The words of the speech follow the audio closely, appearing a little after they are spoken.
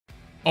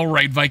All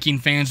right, Viking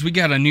fans, we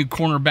got a new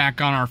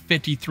cornerback on our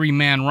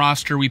 53-man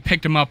roster. We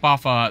picked him up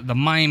off the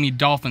Miami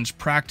Dolphins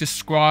practice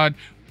squad.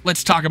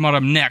 Let's talk about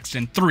him next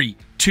in 3,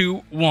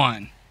 2,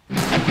 1.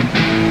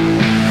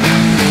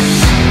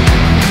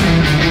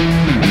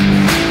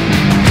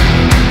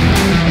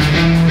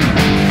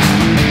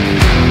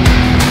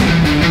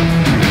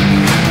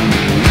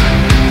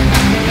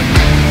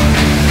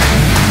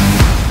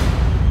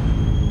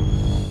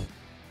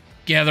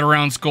 Gather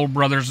around, Skull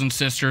brothers and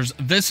sisters.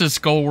 This is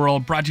Skull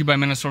World, brought to you by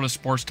Minnesota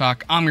Sports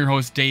Talk. I'm your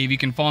host, Dave. You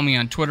can follow me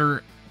on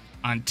Twitter,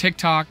 on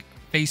TikTok,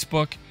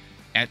 Facebook,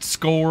 at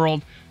Skull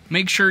World.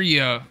 Make sure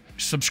you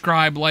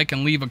subscribe, like,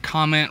 and leave a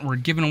comment. We're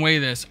giving away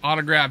this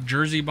autographed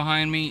jersey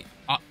behind me,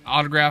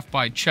 autographed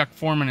by Chuck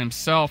Foreman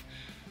himself.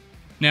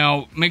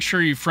 Now, make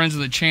sure you're friends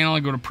of the channel.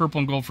 Go to Purple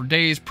and Gold for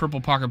Days,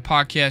 Purple Pocket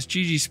Podcast,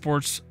 GG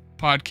Sports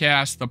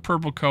Podcast, The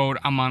Purple Code.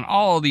 I'm on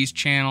all of these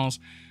channels.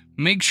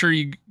 Make sure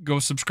you go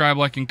subscribe,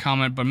 like, and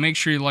comment, but make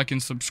sure you like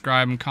and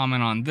subscribe and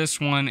comment on this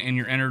one, and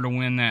you're entered to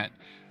win that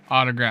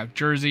autographed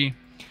jersey.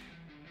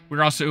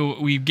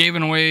 We've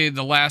given away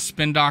the last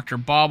Spin Doctor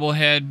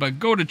bobblehead, but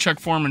go to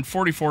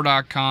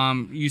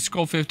chuckforeman44.com, use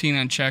Skull15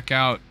 on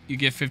checkout, you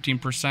get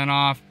 15%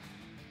 off.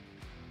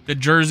 The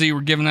jersey,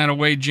 we're giving that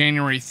away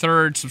January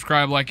 3rd.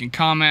 Subscribe, like, and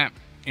comment,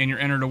 and you're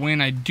entered to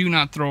win. I do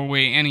not throw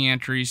away any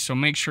entries, so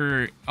make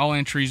sure all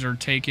entries are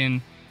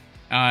taken.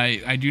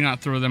 I do not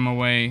throw them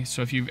away,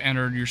 so if you've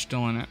entered, you're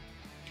still in it.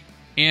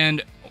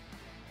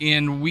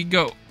 And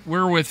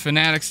we're with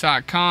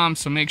Fanatics.com,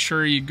 so make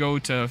sure you go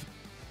to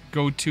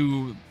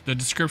the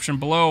description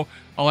below.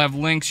 I'll have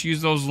links.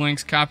 Use those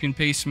links, copy and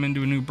paste them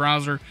into a new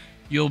browser.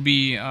 You'll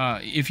be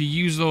if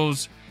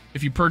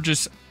you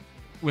purchase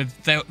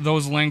with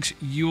those links,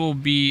 you will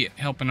be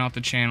helping out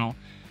the channel.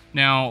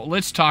 Now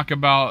let's talk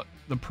about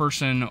the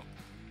person,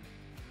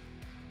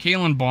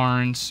 Kalon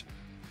Barnes.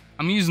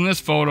 I'm using this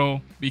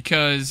photo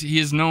because he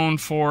is known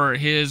for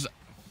his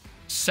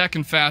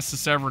second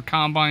fastest ever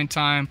combine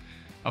time,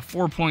 a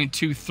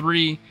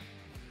 4.23.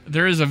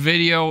 There is a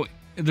video.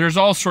 There's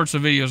all sorts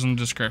of videos in the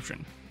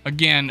description.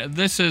 Again,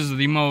 this is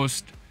the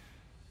most,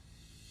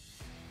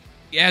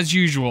 as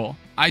usual,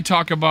 I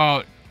talk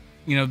about,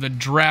 the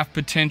draft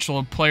potential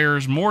of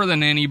players more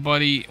than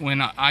anybody.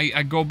 When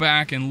I go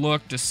back and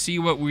look to see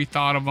what we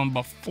thought of them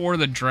before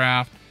the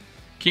draft,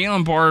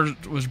 Kalon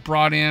Barnes was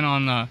brought in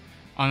on a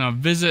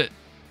visit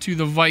to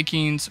the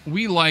Vikings.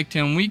 We liked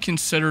him. We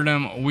considered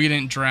him. We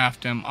didn't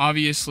draft him.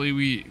 Obviously,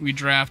 we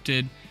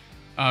drafted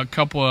a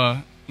couple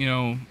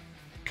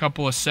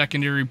of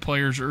secondary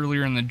players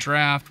earlier in the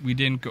draft. We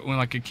didn't go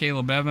like a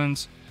Caleb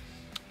Evans,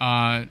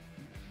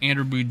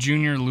 Andrew Booth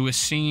Jr., Lewis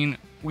Seen.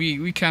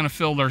 We kind of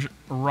filled our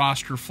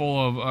roster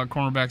full of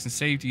cornerbacks and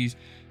safeties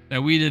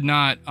that we did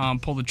not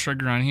pull the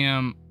trigger on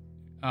him.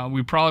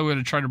 We probably would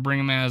have tried to bring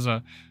him as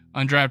a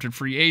undrafted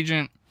free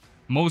agent,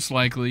 most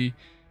likely.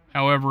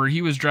 However,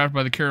 he was drafted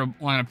by the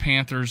Carolina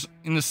Panthers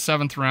in the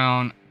 7th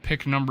round,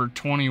 pick number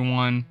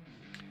 21.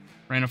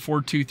 Ran a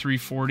 4.23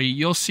 40.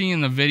 You'll see in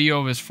the video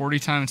of his 40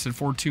 time it said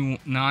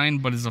 4.29,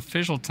 but his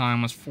official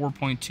time was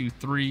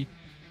 4.23.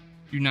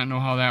 Do not know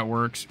how that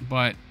works,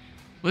 but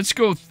let's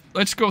go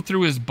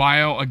through his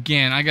bio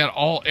again. I got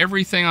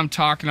everything I'm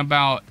talking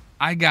about.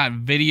 I got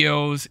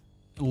videos,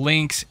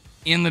 links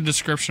in the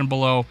description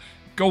below.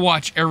 Go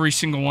watch every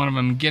single one of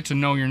them. Get to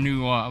know your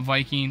new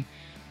Viking.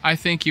 I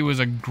think he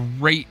was a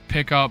great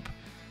pickup.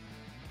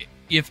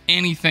 If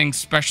anything,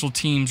 special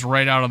teams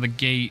right out of the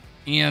gate,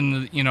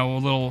 and a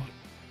little,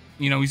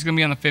 he's going to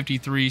be on the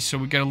 53, so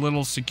we get a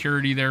little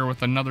security there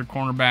with another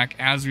cornerback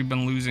as we've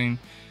been losing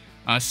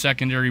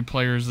secondary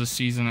players this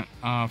season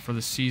for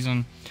the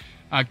season.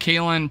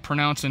 Kalon,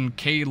 pronouncing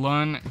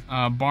Kalon,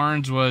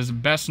 Barnes was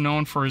best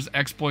known for his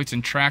exploits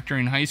in track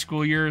during high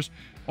school years,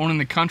 owning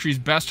the country's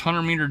best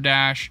 100-meter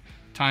dash,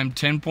 time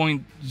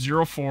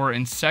 10.04,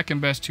 and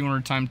second best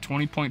 200 time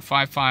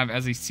 20.55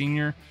 as a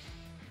senior,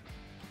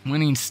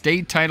 winning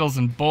state titles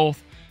in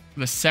both for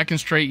the second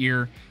straight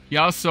year. He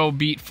also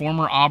beat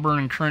former Auburn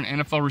and current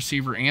NFL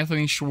receiver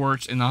Anthony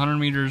Schwartz in the 100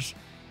 meters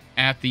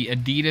at the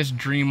Adidas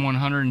Dream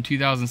 100 in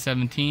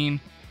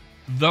 2017.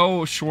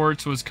 Though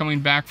Schwartz was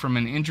coming back from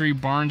an injury,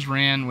 Barnes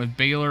ran with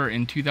Baylor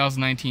in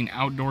 2019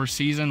 outdoor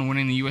season,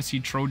 winning the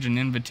USC Trojan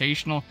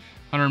Invitational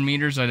 100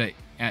 meters at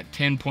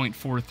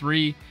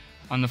 10.43.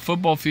 On the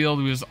football field,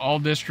 he was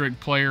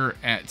all-district player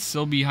at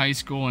Silby High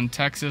School in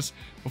Texas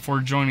before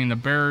joining the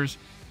Bears.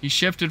 He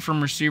shifted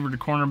from receiver to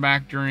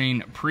cornerback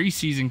during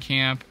preseason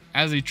camp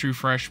as a true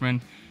freshman,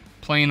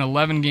 playing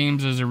 11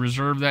 games as a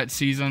reserve that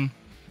season.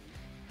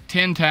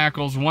 10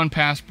 tackles, 1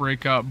 pass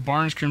breakup.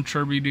 Barnes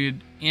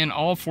contributed in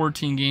all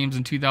 14 games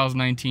in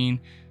 2019,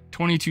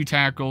 22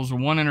 tackles,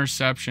 1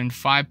 interception,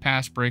 5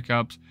 pass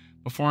breakups,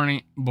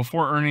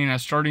 before earning a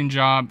starting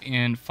job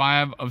in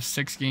 5 of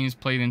 6 games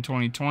played in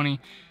 2020.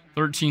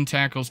 13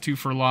 tackles, 2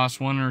 for loss,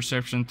 1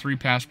 interception, 3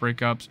 pass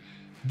breakups.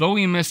 Though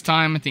he missed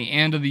time at the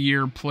end of the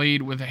year,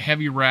 played with a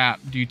heavy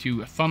rap due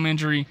to a thumb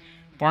injury,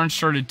 Barnes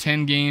started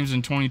 10 games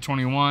in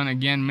 2021,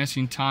 again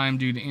missing time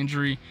due to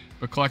injury,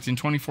 but collecting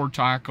 24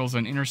 tackles,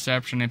 an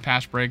interception, and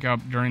pass breakup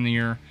during the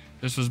year.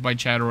 This was by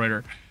Chad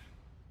Reuter.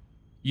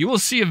 You will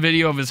see a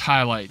video of his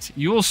highlights.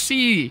 You will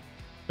see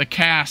the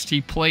cast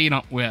he played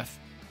with.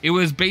 It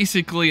was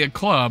basically a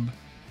club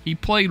he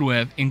played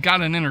with and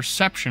got an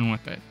interception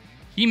with it.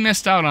 He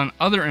missed out on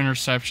other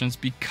interceptions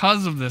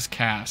because of this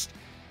cast.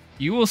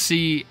 You will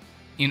see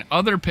in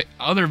other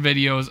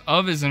videos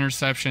of his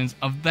interceptions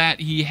of that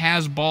he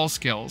has ball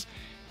skills.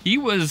 He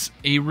was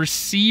a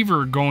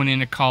receiver going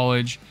into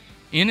college.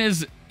 In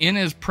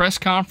his press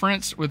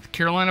conference with the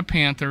Carolina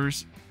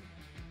Panthers,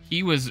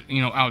 he was,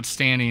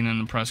 outstanding in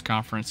the press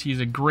conference. He's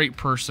a great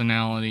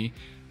personality.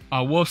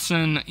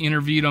 Wolfson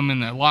interviewed him in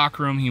the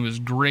locker room. He was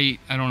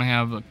great. I don't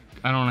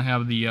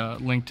have the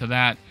link to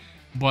that,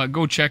 but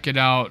go check it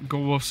out.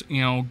 Go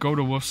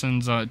to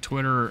Wolfson's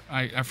Twitter.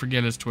 I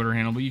forget his Twitter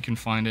handle, but you can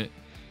find it.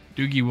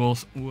 Doogie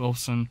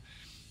Wilson.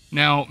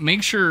 Now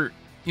make sure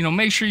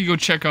you go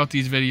check out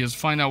these videos.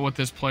 Find out what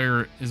this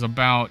player is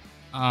about.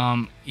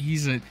 If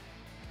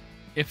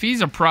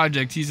he's a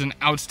project, he's an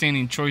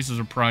outstanding choice as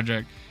a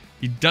project.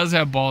 He does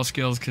have ball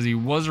skills because he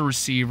was a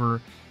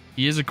receiver.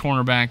 He is a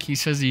cornerback. He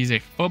says he's a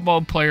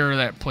football player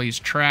that plays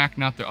track,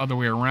 not the other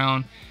way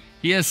around.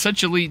 He has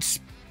such elite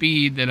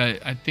speed that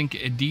I think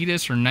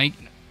Adidas or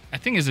Nike, I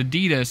think it's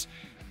Adidas,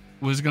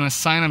 was going to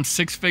sign him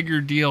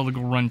 $6-figure deal to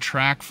go run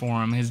track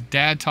for him. His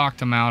dad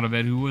talked him out of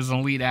it, who was an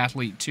elite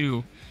athlete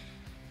too,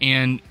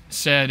 and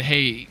said,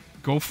 hey,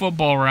 go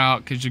football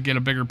route because you get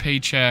a bigger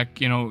paycheck.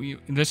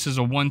 This is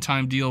a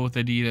one-time deal with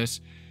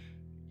Adidas.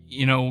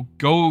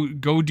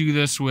 Go do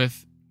this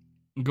with,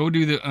 go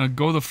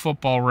the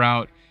football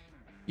route.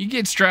 He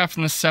gets drafted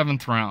in the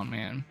 7th round,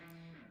 man.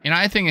 And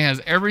I think it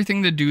has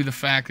everything to do with the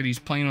fact that he's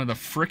playing with a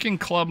freaking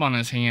club on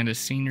his hand his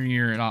senior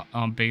year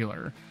at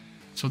Baylor.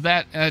 So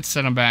that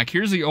set him back.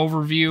 Here's the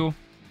overview.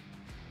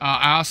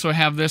 I also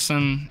have this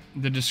in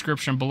the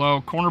description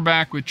below.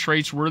 Cornerback with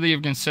traits worthy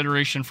of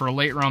consideration for a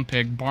late-round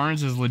pick.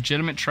 Barnes has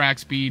legitimate track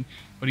speed,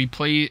 but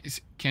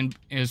his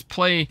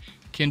play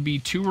can be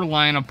too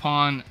reliant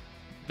upon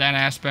that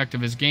aspect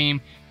of his game.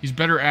 He's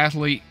better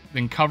athlete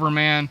than cover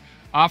man,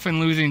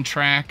 often losing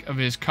track of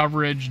his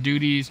coverage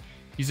duties.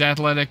 He's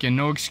athletic and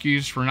no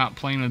excuse for not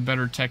playing with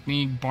better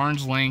technique.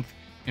 Barnes' length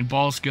and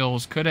ball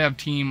skills could have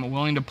team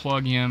willing to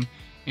plug him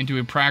into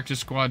a practice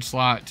squad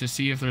slot to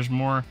see if there's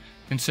more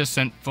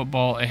consistent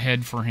football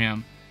ahead for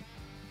him.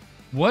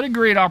 What a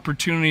great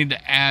opportunity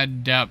to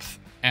add depth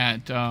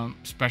at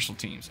special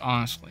teams,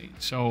 honestly.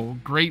 So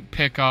great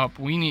pickup.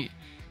 We need,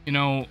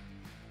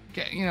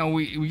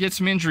 we get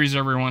some injuries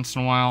every once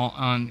in a while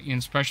in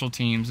special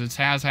teams. It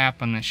has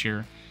happened this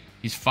year.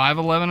 He's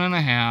 5'11 and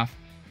a half,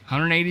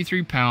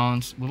 183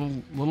 pounds,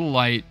 little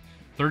light,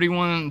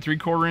 31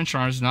 3/4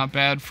 arms, not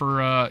bad for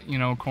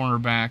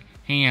cornerback.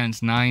 Hands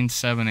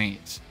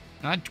 9.78,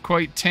 not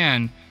quite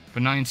 10,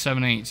 but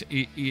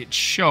 9.78. It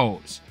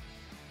shows.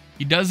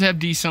 He does have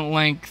decent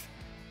length.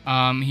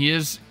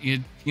 He's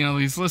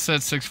listed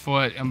at 6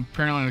 foot.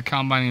 Apparently the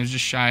combine he was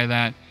just shy of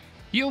that.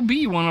 He'll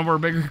be one of our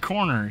bigger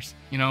corners.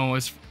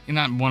 It's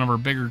not one of our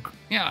bigger.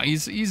 Yeah,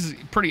 he's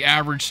pretty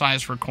average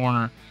size for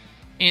corner,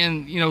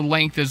 and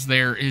length is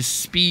there. His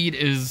speed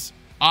is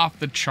off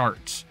the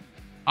charts.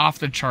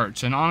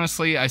 And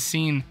honestly, I've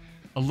seen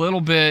a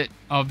little bit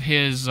of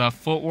his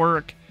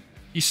footwork.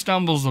 He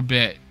stumbles a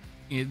bit.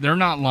 They're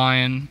not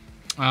lying.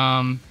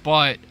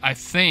 But I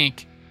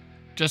think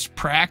just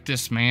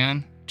practice,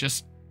 man.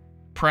 Just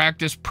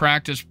practice.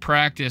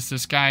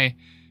 This guy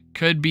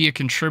could be a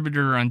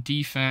contributor on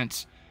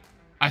defense.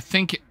 I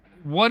think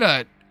what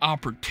a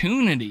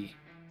opportunity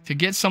to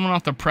get someone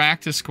off the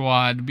practice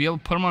squad, to be able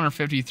to put him under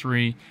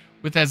 53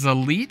 with as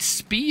elite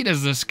speed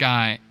as this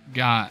guy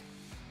got.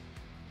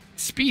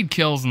 Speed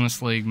kills in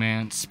this league,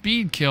 man.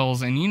 Speed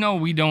kills, and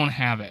we don't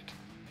have it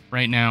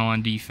right now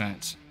on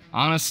defense.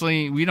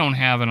 Honestly, we don't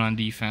have it on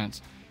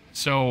defense.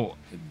 So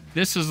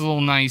this is a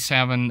little nice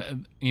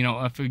having,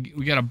 if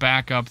we got a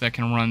backup that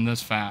can run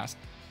this fast.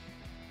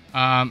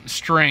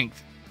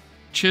 Strength.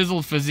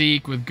 Chiseled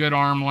physique with good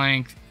arm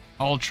length.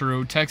 All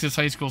true. Texas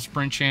high school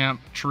sprint champ.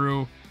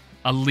 True.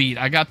 Elite.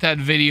 I got that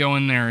video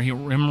in there.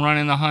 Him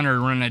running the 100.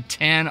 Running a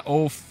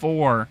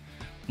 10:04.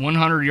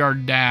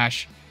 100-yard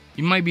dash.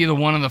 He might be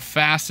one of the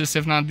fastest,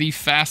 if not the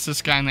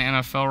fastest guy in the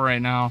NFL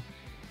right now.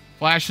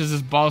 Flashes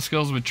his ball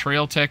skills with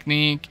trail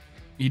technique.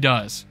 He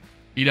does.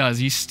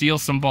 He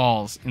steals some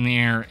balls in the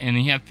air, and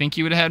I think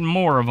he would have had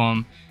more of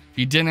them if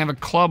he didn't have a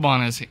club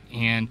on his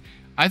hand.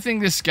 I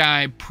think this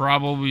guy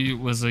probably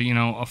was a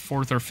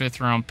 4th or 5th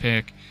round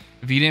pick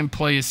if he didn't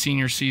play his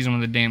senior season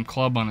with a damn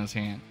club on his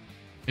hand.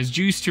 His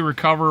juice to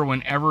recover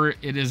whenever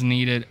it is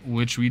needed,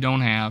 which we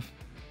don't have.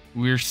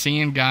 We're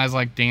seeing guys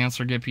like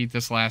Dancer get beat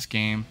this last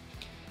game.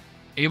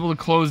 Able to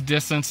close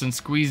distance and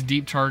squeeze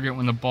deep target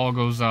when the ball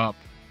goes up.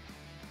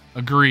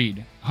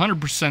 Agreed.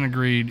 100%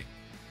 agreed.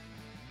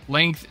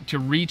 Length to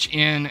reach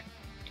and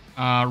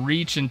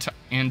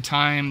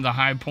time the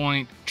high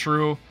point.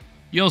 True.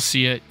 You'll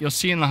see it. You'll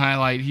see in the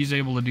highlight. He's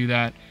able to do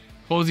that.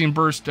 Closing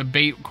burst to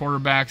bait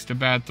quarterbacks to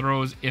bad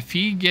throws. If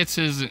he gets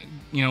his,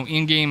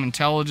 in-game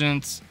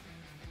intelligence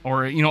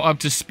or, up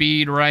to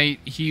speed, right,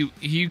 he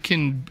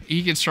can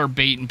start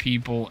baiting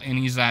people, and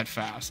he's that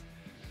fast.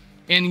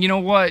 And you know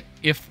what?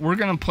 If we're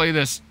going to play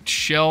this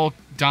shell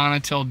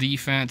Donatel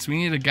defense, we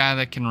need a guy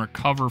that can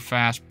recover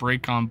fast,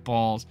 break on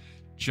balls,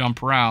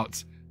 jump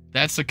routes.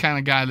 That's the kind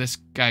of guy this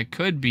guy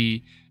could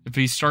be if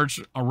he starts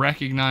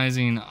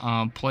recognizing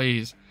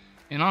plays.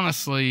 And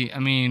honestly, I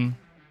mean,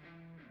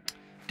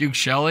 Duke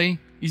Shelley,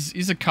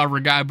 he's a cover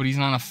guy, but he's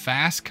not a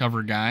fast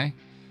cover guy.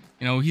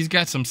 He's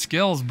got some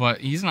skills, but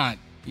he's not.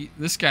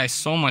 This guy's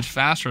so much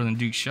faster than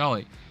Duke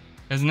Shelley.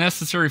 Has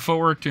necessary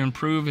footwork to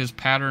improve his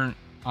pattern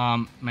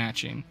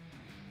matching.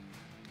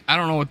 I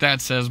don't know what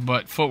that says,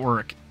 but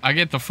footwork. I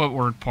get the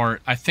footwork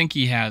part. I think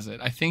he has it.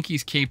 I think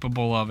he's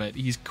capable of it.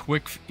 He's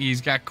quick.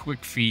 He's got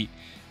quick feet.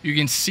 You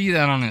can see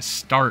that on his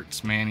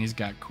starts, man. He's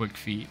got quick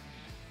feet.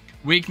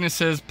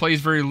 Weaknesses: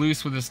 plays very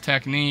loose with his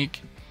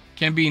technique.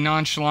 Can be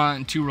nonchalant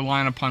and too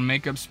reliant upon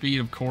makeup speed,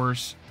 of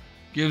course.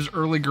 Gives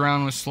early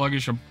ground with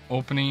sluggish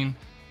opening.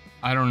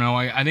 I don't know.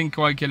 I didn't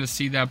quite get to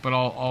see that, but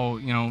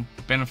I'll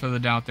benefit of the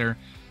doubt there.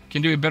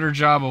 Can do a better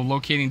job of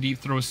locating deep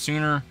throws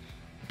sooner.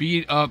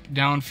 Beat up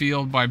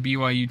downfield by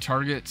BYU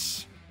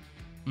targets.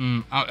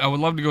 I would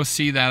love to go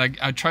see that.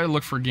 I try to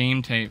look for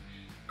game tape.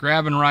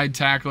 Grab and ride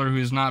tackler who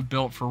is not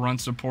built for run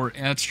support.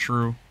 That's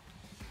true.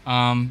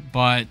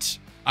 But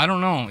I don't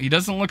know. He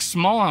doesn't look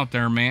small out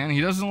there, man. He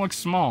doesn't look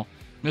small.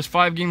 Missed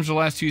 5 games the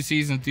last 2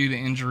 seasons due to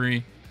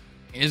injury.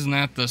 Isn't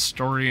that the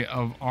story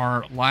of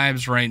our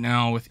lives right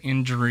now with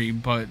injury?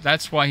 But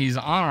that's why he's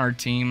on our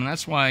team, and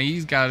that's why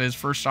he's got his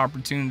first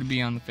opportunity to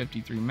be on the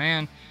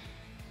 53-man.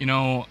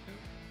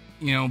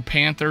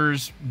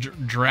 Panthers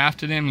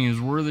drafted him. He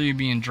was worthy of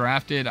being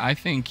drafted. I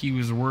think he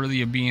was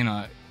worthy of being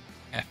a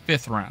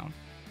 5th round.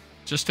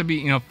 Just to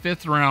be,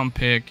 5th round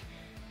pick.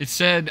 It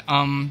said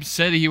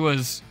he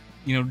was,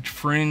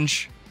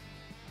 fringe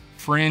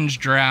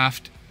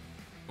draft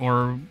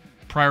or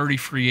priority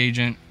free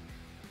agent.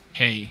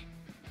 Hey,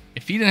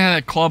 if he didn't have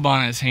that club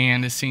on his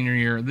hand his senior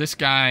year, this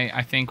guy,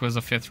 I think, was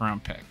a 5th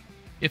round pick,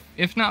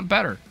 if not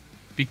better,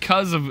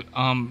 because of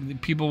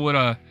people would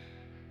have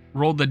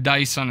rolled the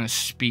dice on his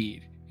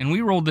speed, and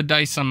we rolled the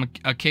dice on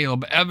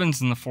Caleb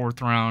Evans in the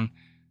 4th round.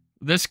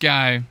 This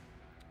guy,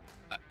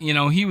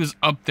 he was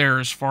up there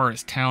as far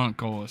as talent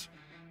goes.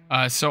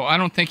 So I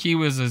don't think he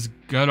was as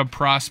good a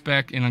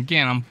prospect. And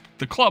again,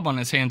 the club on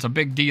his hand's a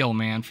big deal,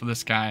 man, for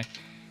this guy.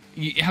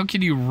 How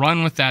could you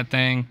run with that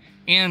thing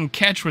and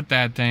catch with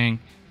that thing?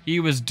 He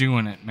was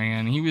doing it,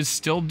 man. He was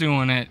still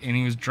doing it, and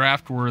he was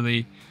draft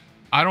worthy.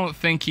 I don't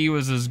think he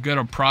was as good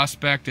a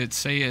prospect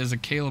as a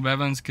Caleb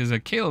Evans, because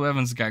Caleb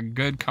Evans got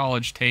good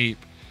college tape,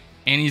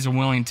 and he's a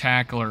willing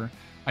tackler.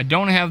 I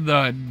don't have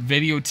the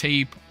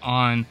videotape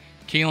on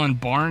Kalon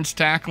Barnes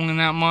tackling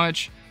that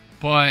much,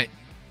 but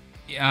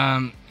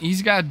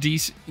he's got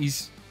decent.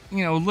 He's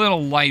a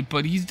little light,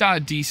 but he's got a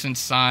decent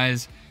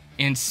size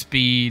and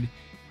speed.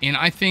 And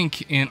I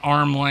think in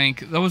arm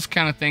length, those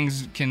kind of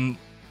things can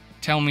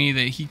tell me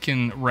that he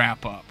can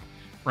wrap up,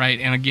 right?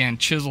 And again,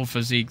 chisel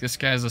physique. This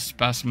guy's a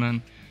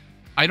specimen.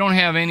 I don't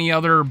have any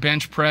other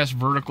bench press,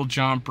 vertical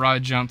jump,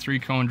 broad jump,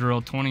 3-cone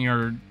drill,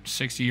 20-yard,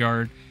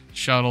 60-yard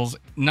shuttles.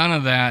 None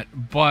of that.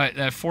 But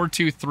that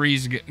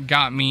 4.23's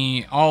got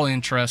me all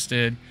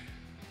interested.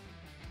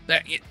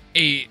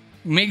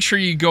 Make sure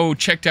you go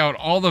check out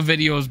all the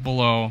videos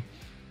below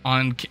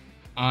on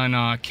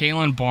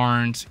Kalon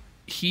Barnes.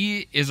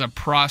 He is a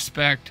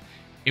prospect.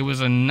 It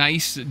was a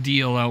nice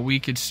deal. We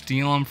could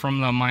steal him from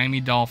the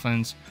Miami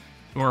Dolphins,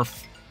 who are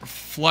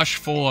flush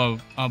full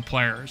of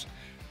players.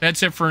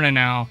 That's it for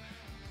now.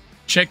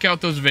 Check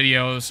out those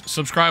videos.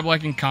 Subscribe,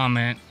 like, and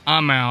comment.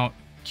 I'm out.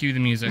 Cue the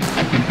music.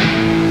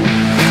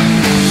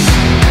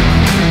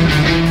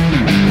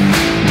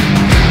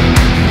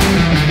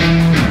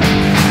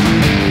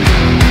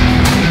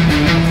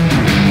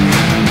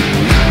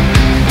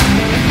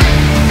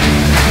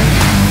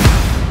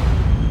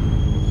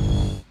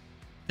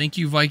 Thank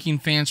you, Viking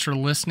fans, for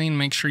listening.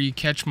 Make sure you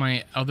catch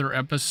my other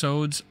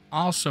episodes.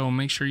 Also,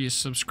 make sure you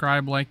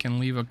subscribe, like, and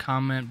leave a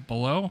comment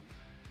below.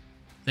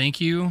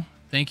 Thank you.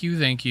 Thank you.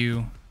 Thank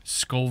you.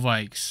 Skol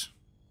Vikes.